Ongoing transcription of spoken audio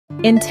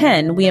In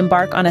 10, we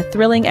embark on a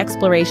thrilling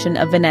exploration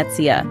of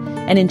Venezia,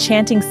 an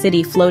enchanting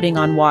city floating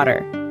on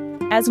water.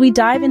 As we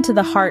dive into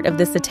the heart of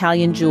this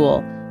Italian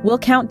jewel, we'll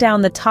count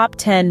down the top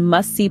 10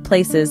 must-see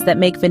places that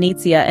make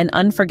Venezia an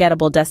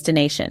unforgettable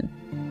destination.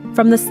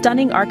 From the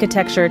stunning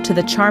architecture to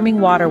the charming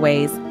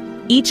waterways,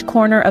 each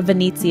corner of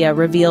Venezia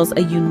reveals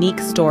a unique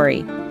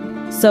story.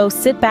 So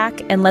sit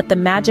back and let the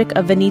magic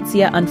of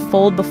Venezia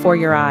unfold before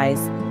your eyes.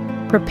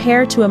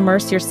 Prepare to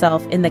immerse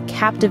yourself in the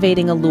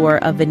captivating allure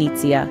of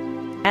Venezia.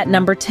 At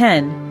number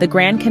 10, the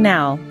Grand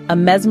Canal, a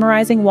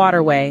mesmerizing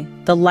waterway,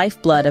 the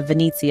lifeblood of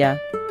Venezia.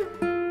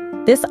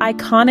 This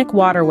iconic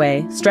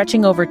waterway,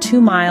 stretching over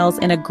 2 miles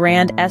in a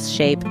grand S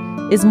shape,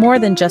 is more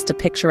than just a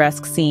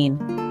picturesque scene.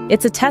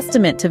 It's a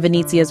testament to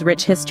Venezia's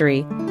rich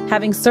history,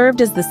 having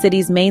served as the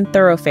city's main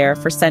thoroughfare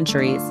for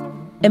centuries.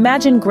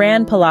 Imagine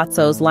grand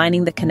palazzos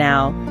lining the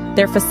canal,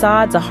 their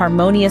facades a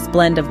harmonious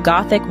blend of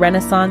Gothic,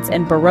 Renaissance,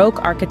 and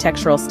Baroque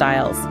architectural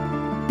styles.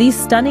 These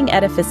stunning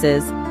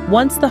edifices,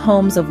 once the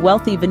homes of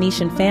wealthy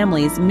Venetian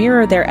families,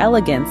 mirror their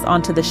elegance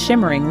onto the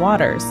shimmering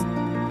waters.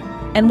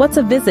 And what's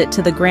a visit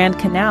to the Grand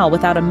Canal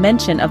without a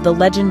mention of the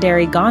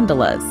legendary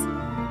gondolas?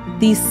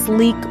 These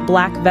sleek,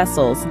 black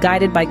vessels,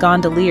 guided by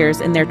gondoliers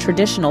in their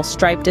traditional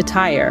striped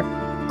attire,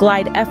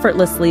 glide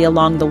effortlessly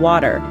along the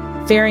water,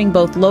 ferrying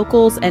both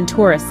locals and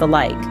tourists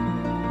alike.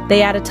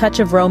 They add a touch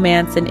of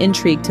romance and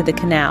intrigue to the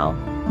canal,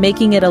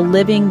 making it a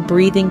living,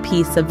 breathing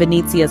piece of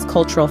Venezia's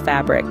cultural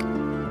fabric.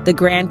 The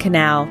Grand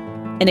Canal,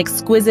 an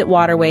exquisite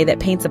waterway that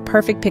paints a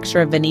perfect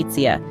picture of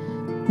Venezia.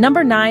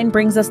 Number 9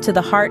 brings us to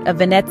the heart of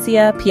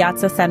Venezia,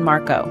 Piazza San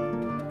Marco.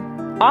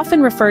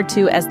 Often referred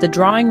to as the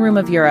drawing room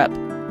of Europe,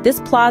 this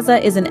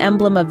plaza is an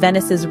emblem of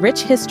Venice's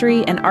rich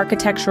history and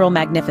architectural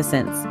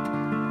magnificence.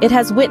 It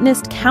has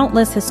witnessed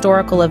countless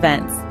historical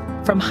events,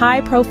 from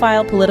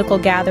high-profile political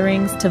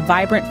gatherings to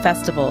vibrant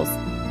festivals,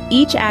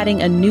 each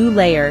adding a new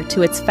layer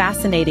to its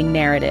fascinating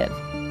narrative.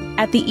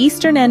 At the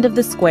eastern end of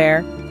the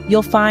square,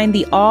 you'll find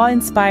the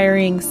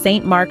awe-inspiring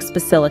St. Mark's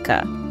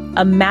Basilica,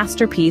 a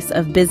masterpiece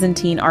of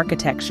Byzantine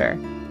architecture.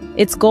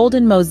 Its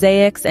golden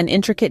mosaics and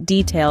intricate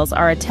details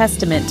are a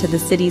testament to the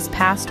city's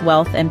past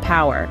wealth and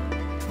power.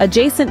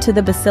 Adjacent to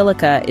the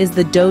basilica is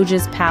the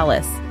Doge's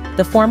Palace,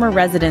 the former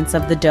residence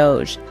of the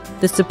Doge,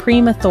 the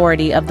supreme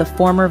authority of the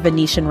former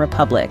Venetian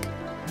Republic.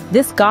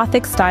 This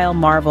Gothic-style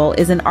marvel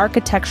is an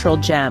architectural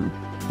gem,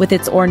 with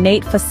its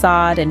ornate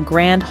facade and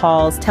grand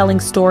halls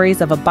telling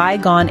stories of a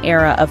bygone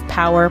era of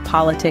power,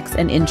 politics,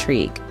 and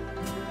intrigue.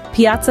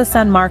 Piazza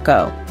San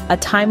Marco, a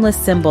timeless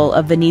symbol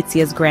of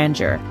Venezia's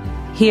grandeur.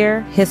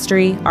 Here,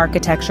 history,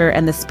 architecture,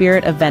 and the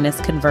spirit of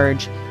Venice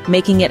converge,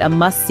 making it a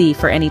must-see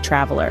for any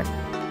traveler.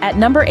 At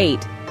number 8,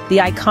 the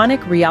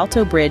iconic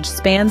Rialto Bridge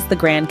spans the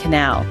Grand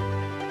Canal.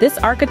 This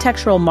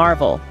architectural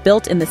marvel,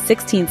 built in the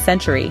 16th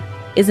century,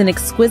 is an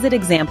exquisite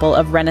example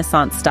of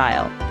Renaissance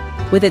style.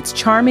 With its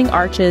charming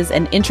arches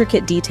and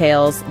intricate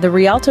details, the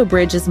Rialto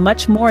Bridge is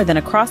much more than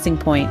a crossing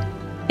point.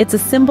 It's a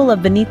symbol of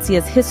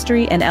Venezia's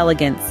history and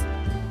elegance.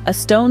 A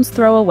stone's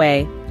throw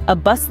away, a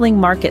bustling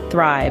market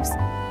thrives,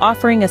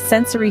 offering a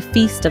sensory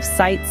feast of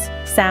sights,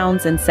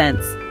 sounds, and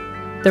scents.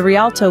 The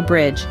Rialto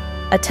Bridge,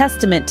 a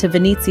testament to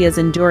Venezia's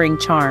enduring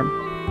charm.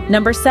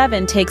 Number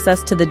 7 takes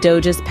us to the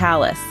Doge's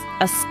Palace,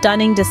 a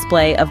stunning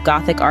display of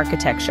Gothic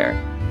architecture.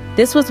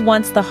 This was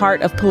once the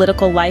heart of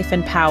political life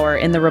and power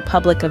in the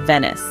Republic of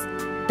Venice.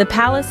 The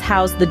palace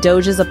housed the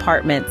Doge's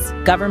apartments,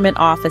 government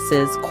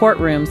offices,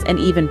 courtrooms, and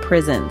even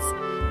prisons.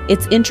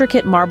 Its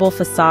intricate marble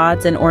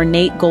facades and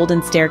ornate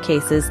golden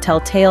staircases tell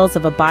tales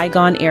of a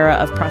bygone era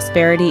of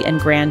prosperity and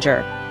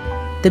grandeur.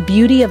 The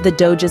beauty of the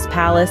Doge's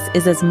Palace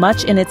is as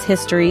much in its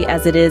history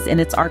as it is in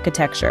its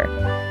architecture.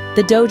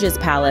 The Doge's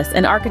Palace,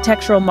 an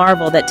architectural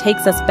marvel that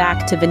takes us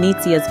back to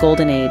Venezia's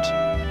golden age.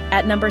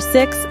 At number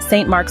 6,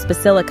 St. Mark's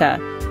Basilica,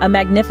 a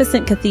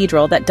magnificent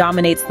cathedral that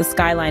dominates the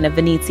skyline of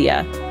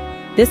Venezia.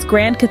 This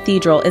grand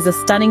cathedral is a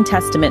stunning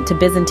testament to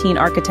Byzantine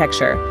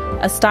architecture,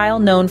 a style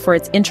known for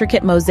its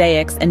intricate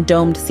mosaics and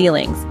domed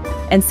ceilings,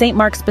 and St.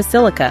 Mark's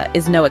Basilica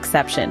is no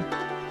exception.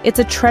 It's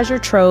a treasure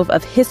trove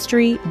of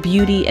history,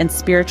 beauty, and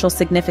spiritual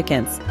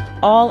significance,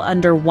 all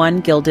under one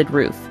gilded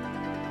roof.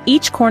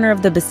 Each corner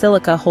of the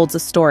basilica holds a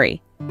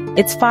story.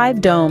 Its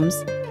 5 domes,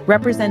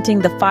 representing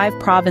the 5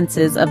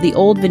 provinces of the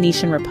old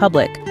Venetian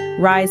Republic,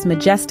 rise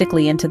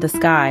majestically into the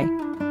sky.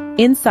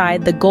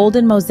 Inside, the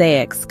golden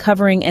mosaics,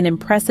 covering an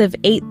impressive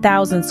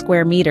 8,000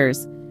 square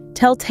meters,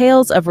 tell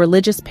tales of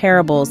religious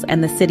parables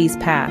and the city's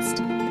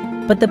past.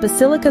 But the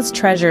basilica's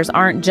treasures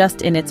aren't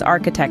just in its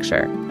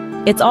architecture.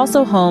 It's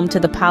also home to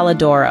the Pala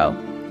d'Oro,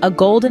 a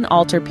golden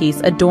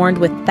altarpiece adorned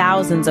with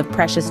thousands of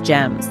precious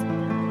gems.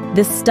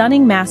 This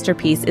stunning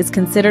masterpiece is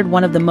considered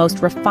one of the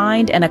most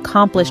refined and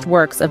accomplished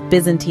works of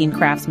Byzantine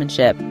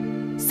craftsmanship.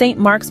 St.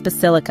 Mark's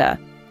Basilica,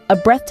 a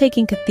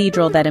breathtaking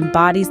cathedral that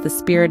embodies the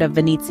spirit of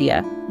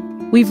Venezia.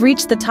 We've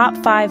reached the top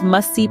 5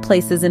 must-see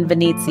places in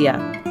Venezia.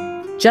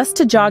 Just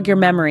to jog your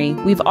memory,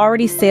 we've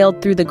already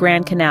sailed through the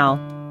Grand Canal,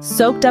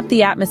 soaked up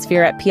the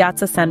atmosphere at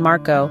Piazza San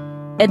Marco,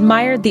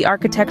 admired the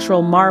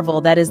architectural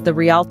marvel that is the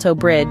Rialto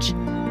Bridge,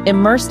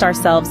 immersed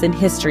ourselves in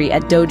history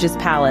at Doge's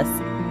Palace,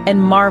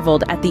 and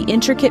marveled at the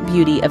intricate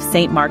beauty of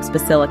St. Mark's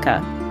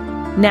Basilica.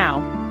 Now,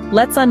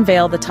 let's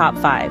unveil the top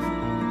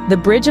 5. The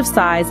Bridge of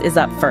Sighs is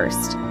up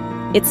first.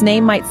 Its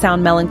name might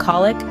sound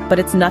melancholic, but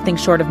it's nothing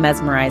short of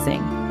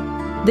mesmerizing.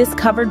 This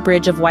covered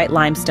bridge of white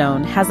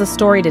limestone has a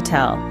story to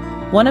tell,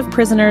 one of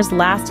prisoners'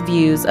 last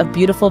views of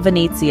beautiful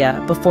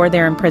Venezia before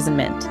their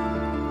imprisonment.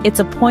 It's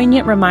a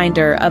poignant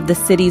reminder of the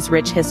city's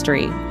rich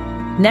history.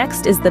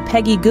 Next is the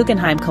Peggy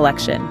Guggenheim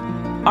Collection.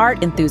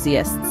 Art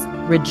enthusiasts,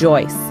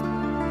 rejoice.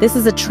 This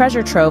is a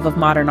treasure trove of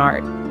modern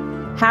art.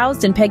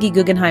 Housed in Peggy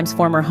Guggenheim's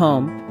former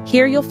home,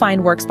 here you'll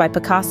find works by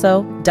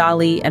Picasso,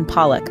 Dali, and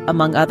Pollock,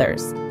 among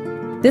others.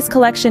 This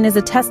collection is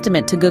a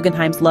testament to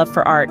Guggenheim's love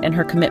for art and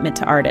her commitment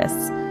to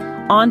artists.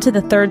 On to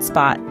the third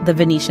spot, the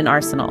Venetian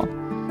Arsenal.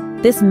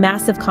 This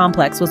massive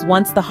complex was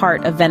once the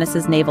heart of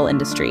Venice's naval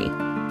industry.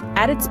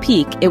 At its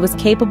peak, it was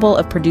capable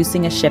of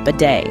producing a ship a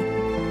day.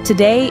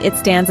 Today, it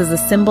stands as a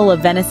symbol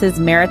of Venice's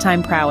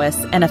maritime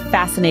prowess and a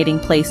fascinating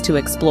place to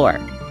explore.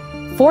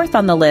 Fourth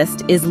on the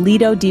list is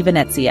Lido di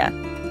Venezia,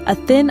 a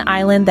thin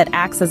island that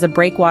acts as a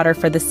breakwater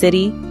for the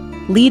city.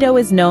 Lido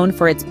is known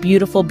for its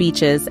beautiful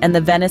beaches and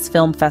the Venice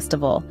Film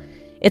Festival.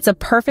 It's a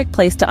perfect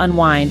place to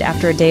unwind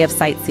after a day of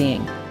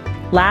sightseeing.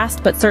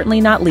 Last but certainly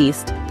not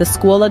least, the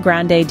Scuola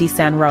Grande di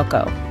San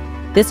Rocco.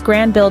 This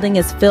grand building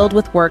is filled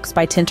with works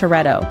by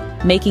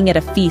Tintoretto, making it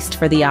a feast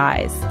for the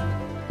eyes.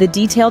 The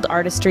detailed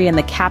artistry and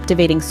the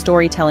captivating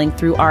storytelling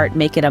through art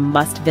make it a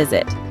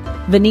must-visit.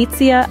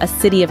 Venezia, a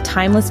city of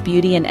timeless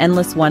beauty and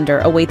endless wonder,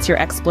 awaits your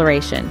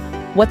exploration.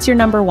 What's your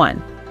number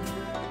 1?